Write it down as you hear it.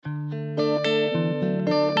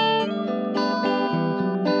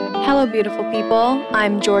Hello, beautiful people.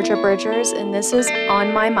 I'm Georgia Bridgers, and this is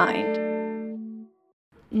On My Mind.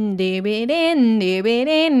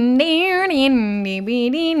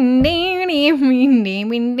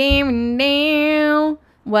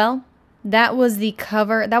 Well, that was the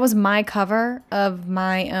cover. That was my cover of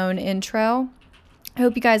my own intro. I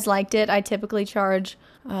hope you guys liked it. I typically charge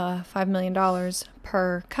 $5 million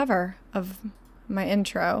per cover of my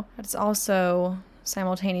intro. That's also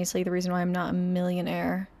simultaneously the reason why I'm not a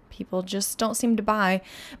millionaire. People just don't seem to buy.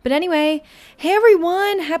 But anyway, hey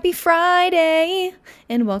everyone, happy Friday,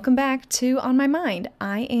 and welcome back to On My Mind.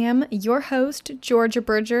 I am your host, Georgia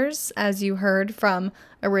Bridgers, as you heard from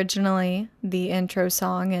originally the intro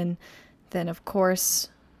song, and then of course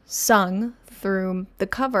sung through the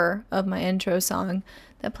cover of my intro song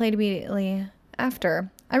that played immediately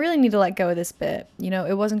after. I really need to let go of this bit.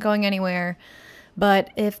 It wasn't going anywhere,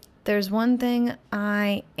 but if there's one thing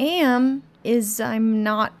I am, is I'm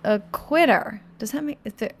not a quitter. Does that make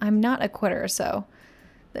I'm not a quitter, so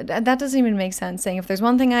that doesn't even make sense, saying if there's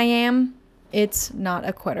one thing I am, it's not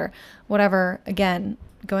a quitter. Whatever, again,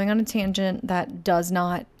 going on a tangent that does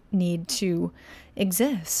not need to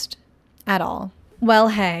exist at all. Well,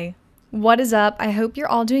 hey, what is up? I hope you're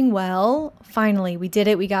all doing well. Finally, we did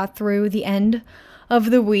it. We got through the end of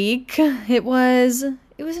the week. It was an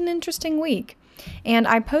interesting week. And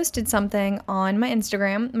I posted something on my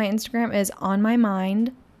Instagram. My Instagram is On My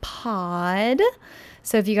Mind Pod.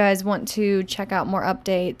 So if you guys want to check out more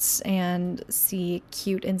updates and see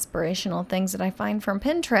cute inspirational things that I find from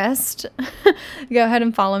Pinterest, go ahead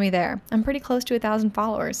and follow me there. I'm pretty close to 1,000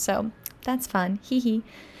 followers, so that's fun. Hee hee.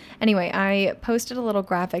 Anyway, I posted a little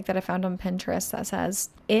graphic that I found on Pinterest that says,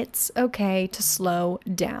 "It's okay to slow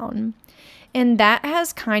down." And that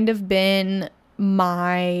has kind of been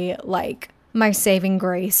my saving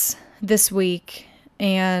grace this week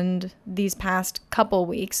and these past couple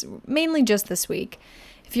weeks, mainly just this week.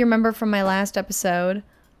 If you remember from my last episode,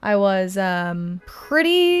 I was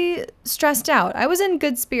pretty stressed out. I was in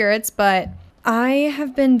good spirits, but I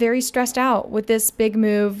have been very stressed out with this big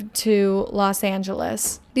move to Los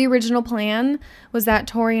Angeles. The original plan was that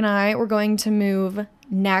Tori and I were going to move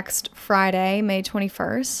next Friday, May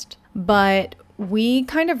 21st, but we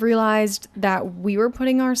kind of realized that we were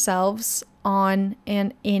putting ourselves on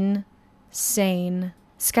an insane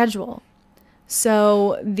schedule.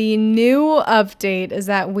 So the new update is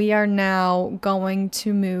that we are now going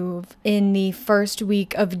to move in the first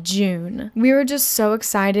week of June. We were just so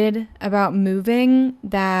excited about moving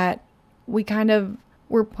that we kind of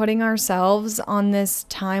were putting ourselves on this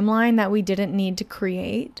timeline that we didn't need to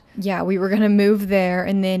create. Yeah, we were going to move there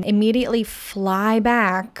and then immediately fly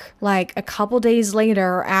back like a couple days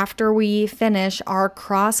later after we finish our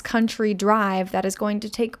cross-country drive that is going to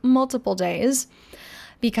take multiple days,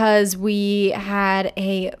 because we had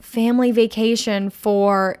a family vacation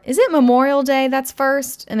for, is it Memorial Day that's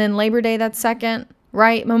first and then Labor Day that's second,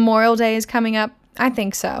 right? Memorial Day is coming up. I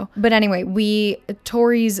think so. But anyway,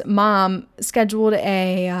 Tori's mom scheduled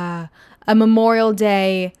a Memorial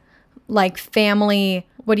Day, family,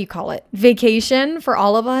 vacation for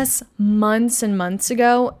all of us months and months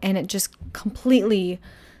ago. And it just completely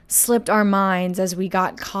slipped our minds as we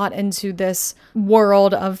got caught into this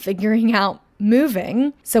world of figuring out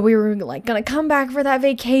moving. So we were gonna come back for that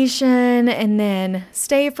vacation and then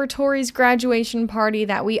stay for Tori's graduation party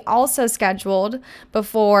that we also scheduled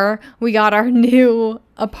before we got our new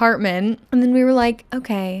apartment. And then we were like,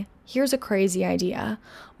 okay, here's a crazy idea.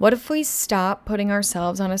 What if we stop putting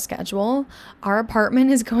ourselves on a schedule? Our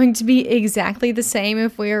apartment is going to be exactly the same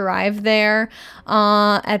if we arrive there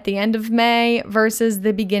at the end of May versus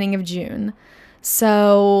the beginning of June.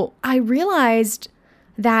 So I realized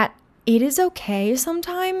that it is okay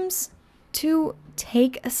sometimes to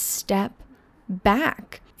take a step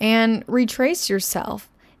back and retrace yourself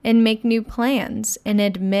and make new plans and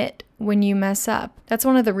admit when you mess up. That's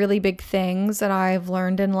one of the really big things that I've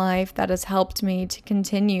learned in life that has helped me to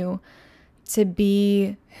continue to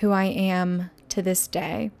be who I am to this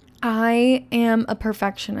day. I am a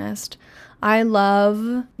perfectionist. I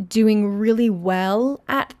love doing really well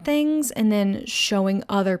at things and then showing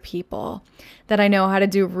other people that I know how to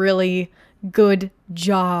do really good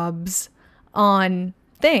jobs on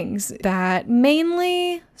things. That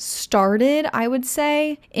mainly started, I would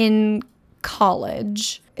say, in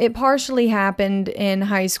college. It partially happened in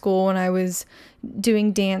high school when I was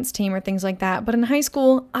doing dance team or things like that. But in high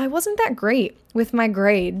school, I wasn't that great with my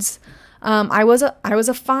grades. I was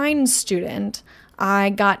a fine student. I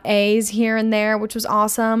got A's here and there, which was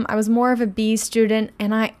awesome. I was more of a B student,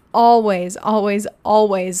 and I always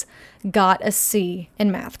got a C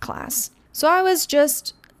in math class. So I was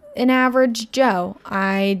just an average Joe.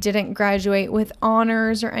 I didn't graduate with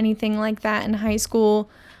honors or anything like that in high school.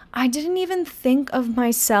 I didn't even think of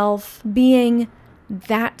myself being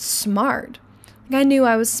that smart. Like, I knew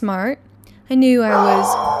I was smart. I knew I was...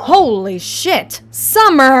 Holy shit!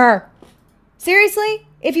 Summer! Seriously?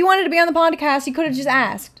 If you wanted to be on the podcast, you could have just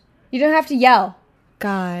asked. You don't have to yell.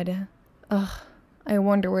 God. Ugh. I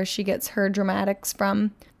wonder where she gets her dramatics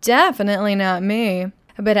from. Definitely not me.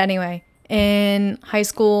 But anyway, in high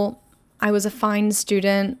school, I was a fine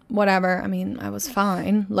student. Whatever. I mean, I was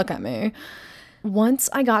fine. Look at me. Once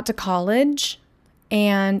I got to college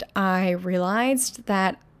and I realized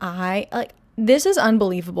that this is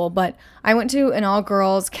unbelievable, but I went to an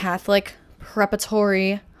all-girls Catholic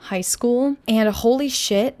preparatory high school, and holy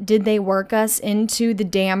shit, did they work us into the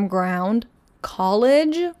damn ground.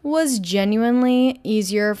 College was genuinely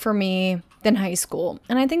easier for me than high school.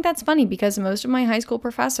 And I think that's funny because most of my high school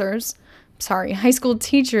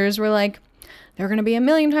teachers were like, they're going to be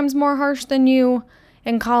 1,000,000 times more harsh than you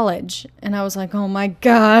in college. And I was like, oh my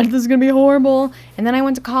God, this is going to be horrible. And then I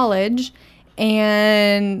went to college,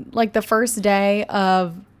 and like the first day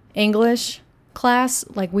of English class,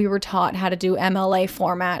 like we were taught how to do MLA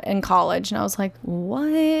format in college. And I was like,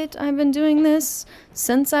 what? I've been doing this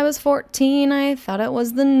since I was 14. I thought it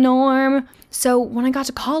was the norm. So when I got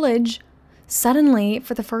to college, suddenly,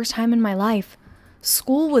 for the first time in my life,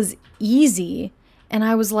 school was easy. And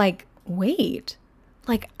I was like, wait,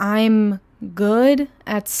 like I'm good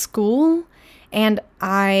at school? And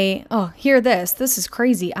hear this. This is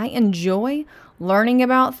crazy. I enjoy learning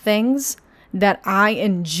about things that I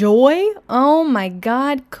enjoy. Oh my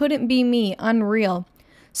God, couldn't be me. Unreal.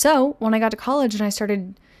 So when I got to college and I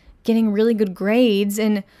started getting really good grades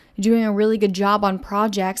and doing a really good job on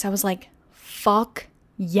projects, I was like, fuck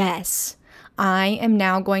yes. I am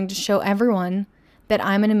now going to show everyone that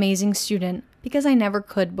I'm an amazing student because I never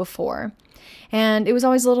could before. And it was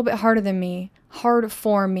always a little bit hard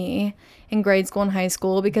for me in grade school and high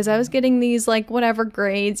school because I was getting these like whatever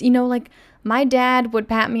grades, like my dad would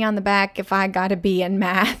pat me on the back if I got a B in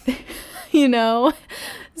math,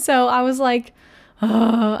 So I was like,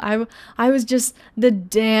 oh, I was just the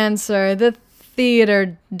dancer, the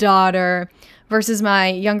theater daughter versus my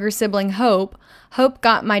younger sibling, Hope. Hope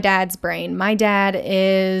got my dad's brain. My dad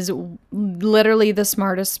is literally the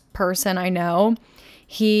smartest person I know.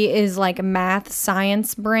 He is like math,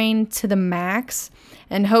 science brain to the max.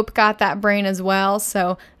 And Hope got that brain as well.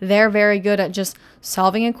 So they're very good at just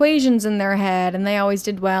solving equations in their head. And they always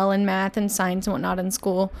did well in math and science and whatnot in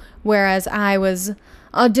school. Whereas I was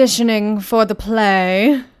auditioning for the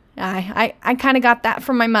play. I kind of got that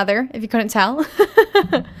from my mother, if you couldn't tell.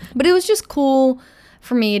 But it was just cool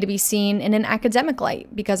for me to be seen in an academic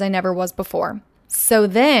light because I never was before. So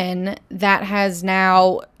then that has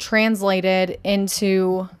now translated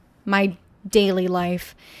into my daily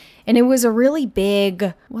life. And it was a really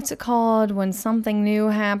big, what's it called when something new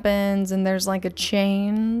happens and there's like a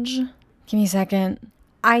change? Give me a second.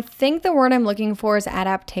 I think the word I'm looking for is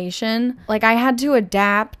adaptation. Like I had to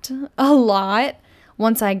adapt a lot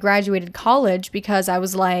once I graduated college because I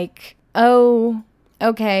was like, oh,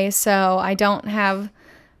 okay, so I don't have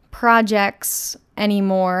projects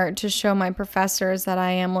anymore to show my professors that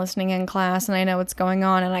I am listening in class and I know what's going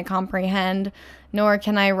on and I comprehend, nor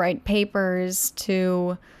can I write papers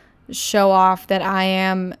to show off that I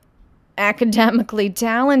am academically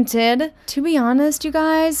talented. To be honest, you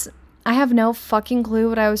guys, I have no fucking clue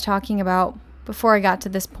what I was talking about before I got to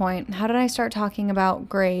this point. How did I start talking about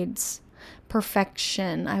grades?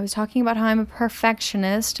 Perfection. I was talking about how I'm a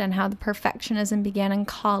perfectionist and how the perfectionism began in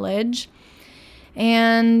college.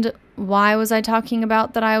 And why was I talking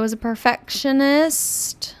about that I was a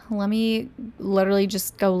perfectionist? Let me literally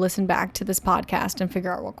just go listen back to this podcast and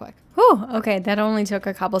figure out real quick. Whew, okay, that only took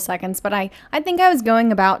a couple seconds, but I think I was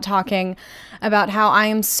going about talking about how I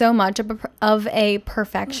am so much of a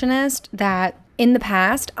perfectionist that in the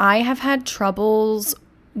past I have had troubles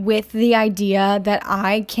with the idea that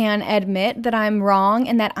I can admit that I'm wrong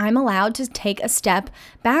and that I'm allowed to take a step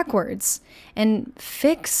backwards and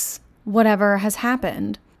fix whatever has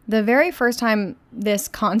happened. The very first time this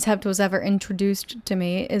concept was ever introduced to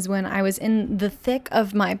me is when I was in the thick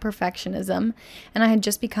of my perfectionism and I had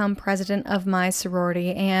just become president of my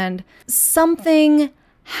sorority, and something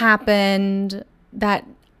happened that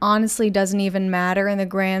honestly doesn't even matter in the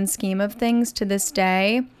grand scheme of things to this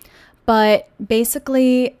day. But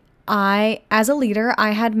basically, as a leader,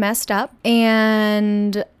 I had messed up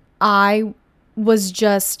and I was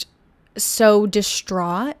just so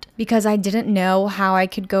distraught because I didn't know how I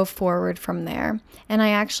could go forward from there. And I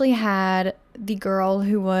actually had the girl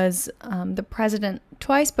who was the president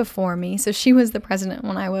twice before me. So she was the president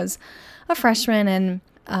when I was a freshman, and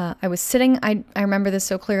I was sitting, I remember this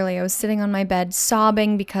so clearly, I was sitting on my bed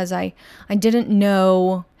sobbing because I didn't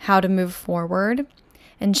know how to move forward.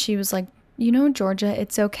 And she was like, you know, Georgia,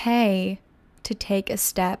 it's okay to take a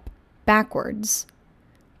step backwards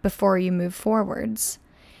before you move forwards.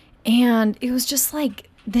 And it was just like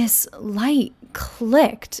this light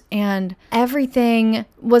clicked and everything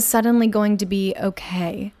was suddenly going to be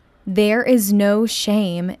okay. There is no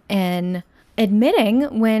shame in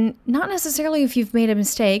admitting when, not necessarily if you've made a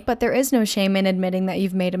mistake, but there is no shame in admitting that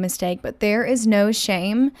you've made a mistake, but there is no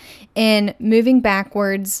shame in moving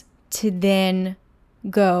backwards to then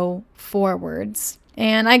go forwards.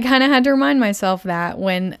 And I kind of had to remind myself that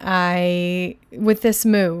with this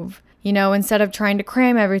move, you know, instead of trying to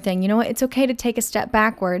cram everything, you know what, it's okay to take a step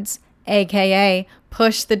backwards, aka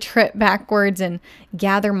push the trip backwards and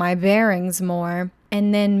gather my bearings more,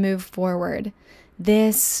 and then move forward.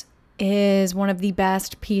 This is one of the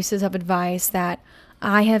best pieces of advice that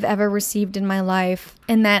I have ever received in my life,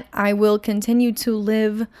 and that I will continue to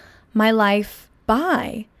live my life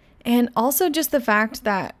by. And also just the fact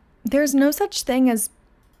that there's no such thing as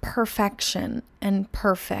perfection and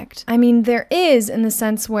perfect. I mean, there is, in the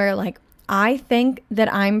sense where, like, I think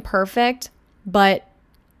that I'm perfect, but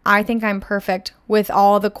I think I'm perfect with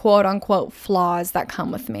all the quote unquote flaws that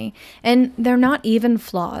come with me. And they're not even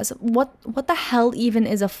flaws. What the hell even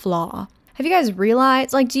is a flaw? Have you guys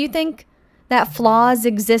realized, like, do you think that flaws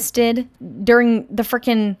existed during the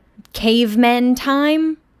freaking cavemen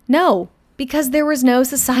time? No, because there was no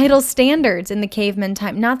societal standards in the caveman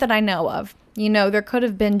time. Not that I know of. You know, there could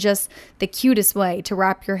have been just the cutest way to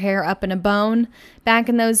wrap your hair up in a bone back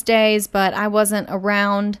in those days, but I wasn't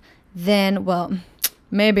around then. Well,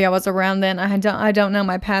 maybe I was around then. I don't know.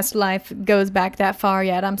 My past life goes back that far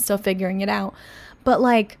yet. I'm still figuring it out. But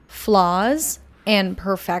like, flaws and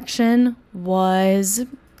perfection was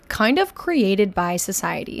kind of created by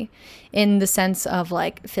society in the sense of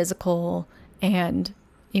like physical and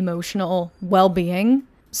emotional well-being.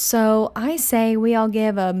 So I say we all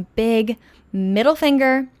give a big middle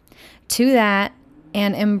finger to that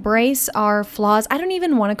and embrace our flaws. I don't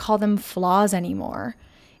even want to call them flaws anymore.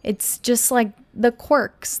 It's just like the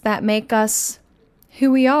quirks that make us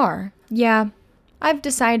who we are. Yeah, I've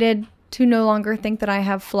decided to no longer think that I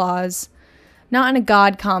have flaws. Not in a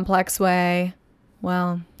God complex way.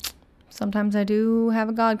 Well, sometimes I do have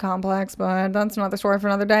a God complex, but that's another story for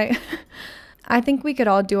another day. I think we could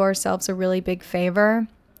all do ourselves a really big favor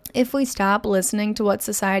if we stop listening to what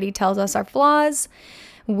society tells us are flaws.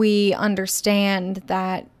 We understand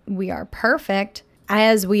that we are perfect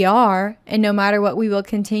as we are, and no matter what we will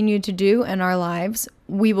continue to do in our lives,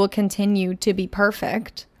 we will continue to be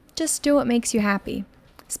perfect. Just do what makes you happy.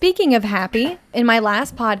 Speaking of happy, in my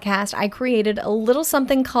last podcast, I created a little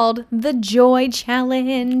something called the Joy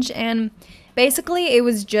Challenge, and basically it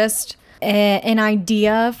was just an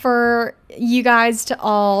idea for you guys to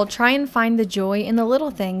all try and find the joy in the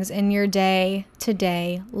little things in your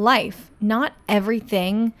day-to-day life. Not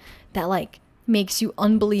everything that like makes you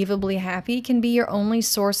unbelievably happy can be your only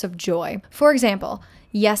source of joy. For example,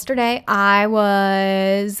 yesterday I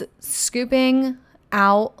was scooping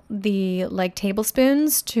out the like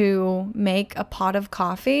tablespoons to make a pot of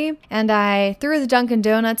coffee, and I threw the Dunkin'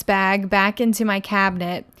 Donuts bag back into my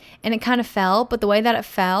cabinet, and it kind of fell, but the way that it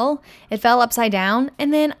fell upside down,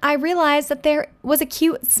 and then I realized that there was a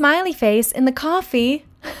cute smiley face in the coffee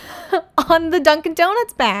on the Dunkin'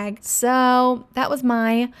 Donuts bag. So that was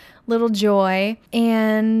my little joy,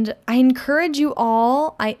 and I encouraged you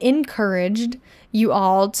all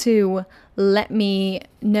to let me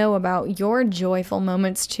know about your joyful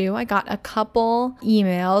moments too. I got a couple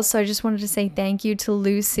emails, so I just wanted to say thank you to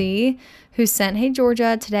Lucy, who sent, "Hey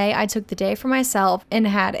Georgia, today I took the day for myself and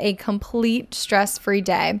had a complete stress-free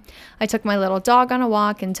day. I took my little dog on a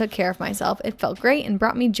walk and took care of myself. It felt great and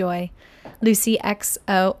brought me joy. Lucy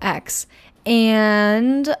XOX."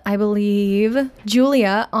 And I believe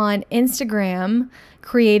Julia on Instagram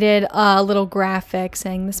created a little graphic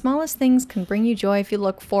saying the smallest things can bring you joy if you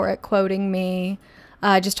look for it, quoting me,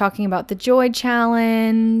 just talking about the Joy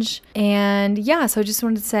Challenge. And yeah, so I just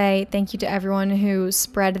wanted to say thank you to everyone who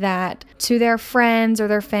spread that to their friends or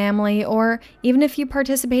their family, or even if you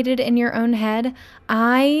participated in your own head.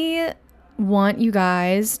 I want you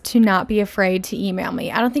guys to not be afraid to email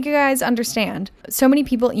me. I don't think you guys understand. So many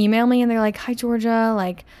people email me and they're like, "Hi Georgia,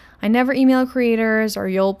 like I never email creators, or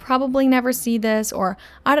you'll probably never see this, or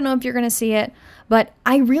I don't know if you're going to see it, but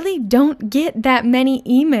I really don't get that many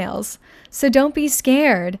emails. So don't be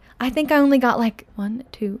scared. I think I only got like 1,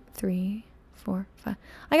 2, 3, 4, 5.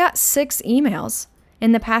 I got 6 emails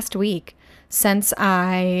in the past week since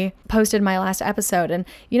I posted my last episode. And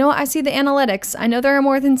you know what? I see the analytics. I know there are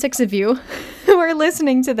more than 6 of you who are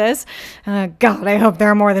listening to this. God, I hope there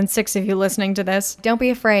are more than 6 of you listening to this. Don't be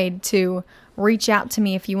afraid to reach out to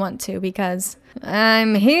me if you want to, because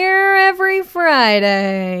I'm here every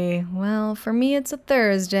Friday. Well, for me, it's a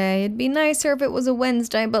Thursday. It'd be nicer if it was a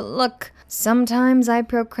Wednesday, but look, sometimes I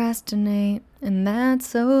procrastinate, and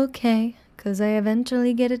that's okay, because I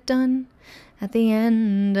eventually get it done at the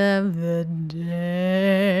end of the day.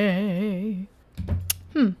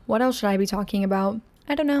 What else should I be talking about?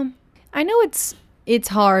 I don't know. I know it's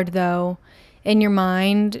hard, though, in your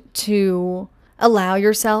mind to allow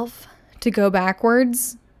yourself to go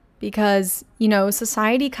backwards, because, you know,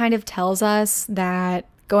 society kind of tells us that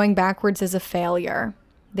going backwards is a failure.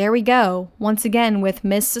 There we go, once again, with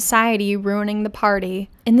Miss Society ruining the party.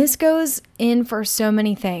 And this goes in for so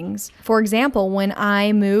many things. For example, when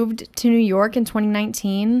I moved to New York in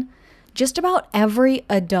 2019, just about every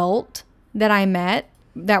adult that I met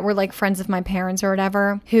that were like friends of my parents or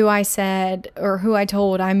whatever, who I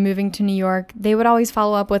told I'm moving to New York, they would always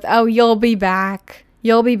follow up with, oh, you'll be back.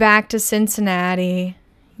 You'll be back to Cincinnati.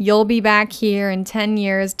 You'll be back here in 10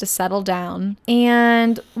 years to settle down.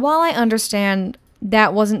 And while I understand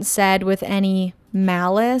that wasn't said with any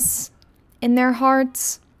malice in their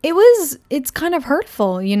hearts, it's kind of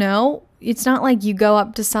hurtful, you know? It's not like you go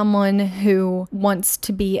up to someone who wants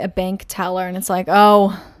to be a bank teller and it's like,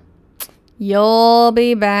 oh, you'll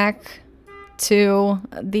be back to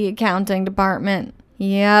the accounting department.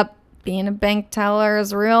 Yep, being a bank teller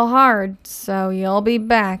is real hard, so you'll be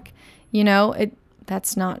back. You know,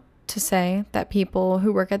 that's not to say that people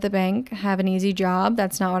who work at the bank have an easy job.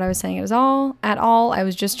 That's not what I was saying at all. I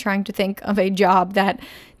was just trying to think of a job that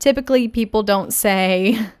typically people don't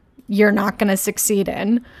say you're not going to succeed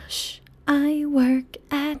in. Shh. I work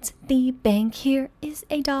at the bank. Here is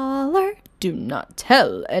 $1. Do not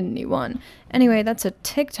tell anyone. Anyway, that's a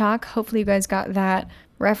TikTok. Hopefully you guys got that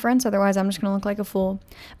reference. Otherwise, I'm just going to look like a fool.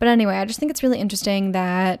 But anyway, I just think it's really interesting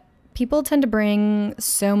that people tend to bring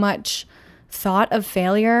so much thought of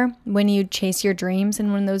failure when you chase your dreams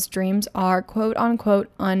and when those dreams are quote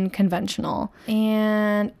unquote unconventional.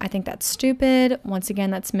 And I think that's stupid. Once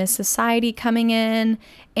again, that's Miss Society coming in.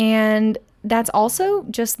 And that's also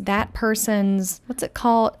just that person's,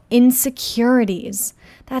 insecurities.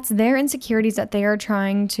 That's their insecurities that they are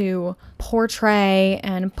trying to portray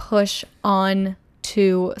and push on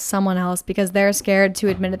to someone else because they're scared to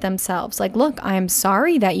admit it themselves. Like, look, I am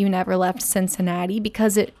sorry that you never left Cincinnati,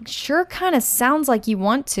 because it sure kind of sounds like you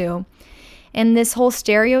want to. And this whole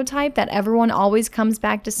stereotype that everyone always comes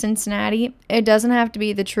back to Cincinnati, it doesn't have to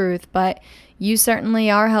be the truth, but you certainly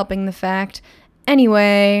are helping the fact.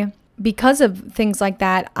 Anyway, because of things like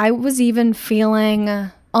that, I was even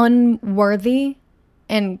feeling unworthy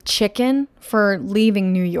and chicken for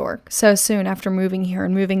leaving New York so soon after moving here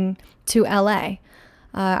and moving to LA.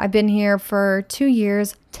 I've been here for 2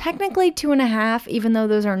 years, technically 2.5, even though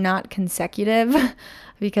those are not consecutive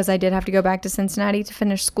because I did have to go back to Cincinnati to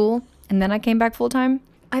finish school and then I came back full time.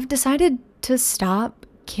 I've decided to stop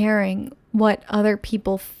caring what other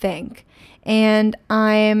people think, and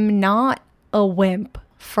I'm not a wimp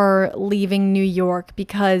for leaving New York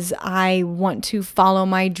because I want to follow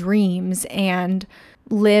my dreams and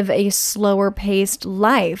live a slower paced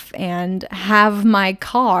life and have my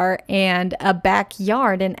car and a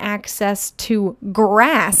backyard and access to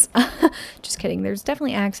grass. Just kidding. There's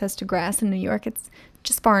definitely access to grass in New York. It's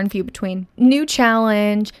just far and few between. New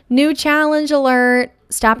challenge alert.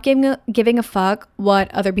 Stop giving a fuck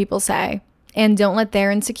what other people say, and don't let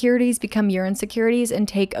their insecurities become your insecurities and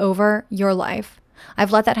take over your life.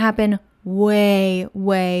 I've let that happen way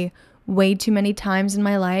too many times in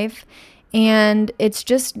my life. And it's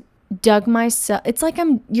just dug myself. It's like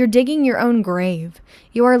you're digging your own grave.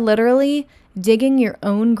 You are literally digging your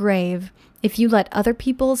own grave if you let other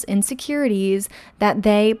people's insecurities that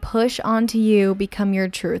they push onto you become your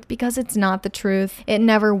truth, because it's not the truth. It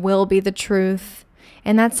never will be the truth.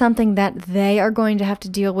 And that's something that they are going to have to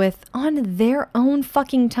deal with on their own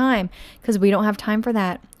fucking time, because we don't have time for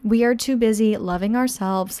that. We are too busy loving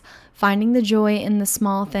ourselves, finding the joy in the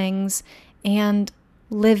small things, and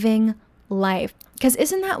living life. Because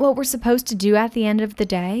isn't that what we're supposed to do at the end of the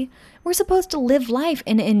day? We're supposed to live life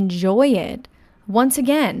and enjoy it. Once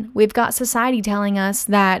again, we've got society telling us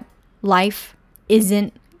that life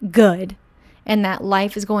isn't good and that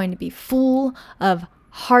life is going to be full of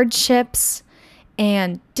hardships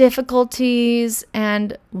and difficulties.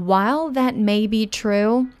 And while that may be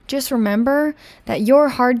true, just remember that your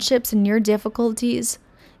hardships and your difficulties,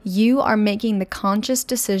 you are making the conscious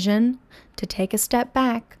decision to take a step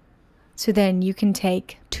back so then you can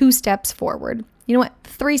take 2 steps forward. You know what?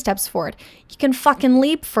 3 steps forward. You can fucking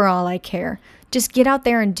leap for all I care. Just get out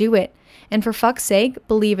there and do it. And for fuck's sake,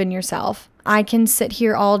 believe in yourself. I can sit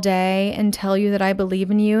here all day and tell you that I believe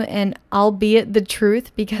in you, and albeit the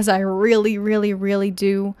truth, because I really, really, really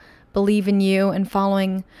do believe in you and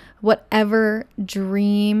following whatever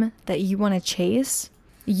dream that you want to chase,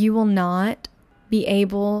 you will not be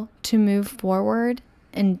able to move forward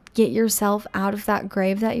and get yourself out of that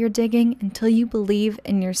grave that you're digging until you believe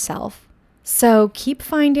in yourself. So keep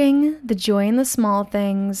finding the joy in the small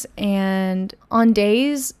things, and on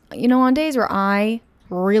days where I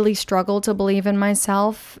really struggle to believe in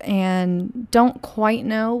myself and don't quite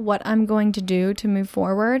know what I'm going to do to move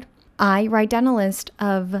forward, I write down a list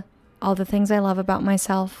of all the things I love about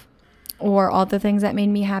myself, or all the things that made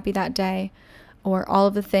me happy that day, or all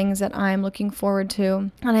of the things that I'm looking forward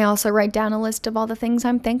to. And I also write down a list of all the things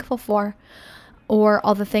I'm thankful for, or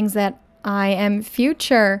all the things that I am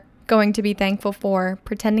future going to be thankful for,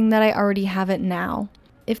 pretending that I already have it now.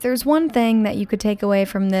 If there's one thing that you could take away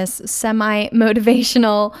from this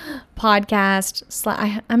semi-motivational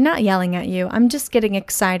podcast, I'm not yelling at you. I'm just getting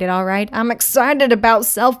excited, all right? I'm excited about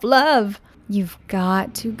self-love. You've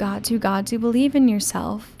got to believe in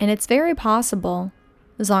yourself. And it's very possible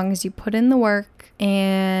as long as you put in the work,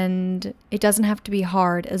 and it doesn't have to be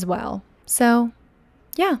hard as well. So,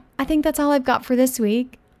 yeah, I think that's all I've got for this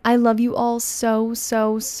week. I love you all so,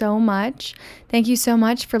 so, so much. Thank you so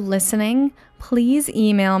much for listening. Please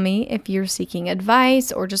email me if you're seeking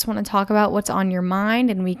advice or just want to talk about what's on your mind,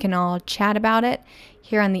 and we can all chat about it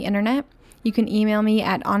here on the internet. You can email me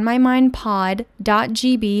at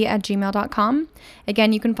onmymindpod.gb@gmail.com.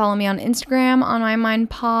 Again, you can follow me on Instagram,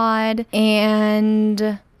 onmymindpod,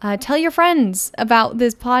 and tell your friends about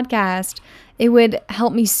this podcast. It would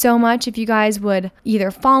help me so much if you guys would either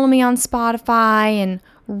follow me on Spotify and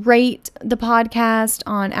rate the podcast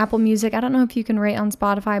on Apple Music. I don't know if you can rate on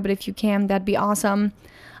Spotify, but if you can, that'd be awesome.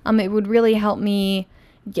 It would really help me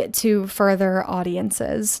get to further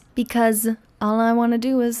audiences, because all I want to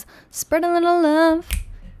do is spread a little love.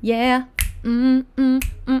 Yeah. Spread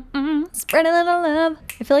a little love.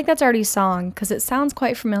 I feel like that's already a song because it sounds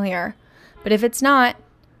quite familiar. But if it's not,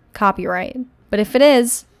 copyright. But if it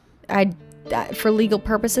is, for legal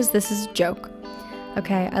purposes, this is a joke.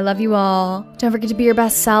 Okay, I love you all. Don't forget to be your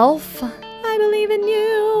best self. I believe in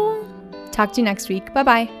you. Talk to you next week.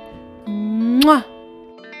 Bye-bye. Mwah.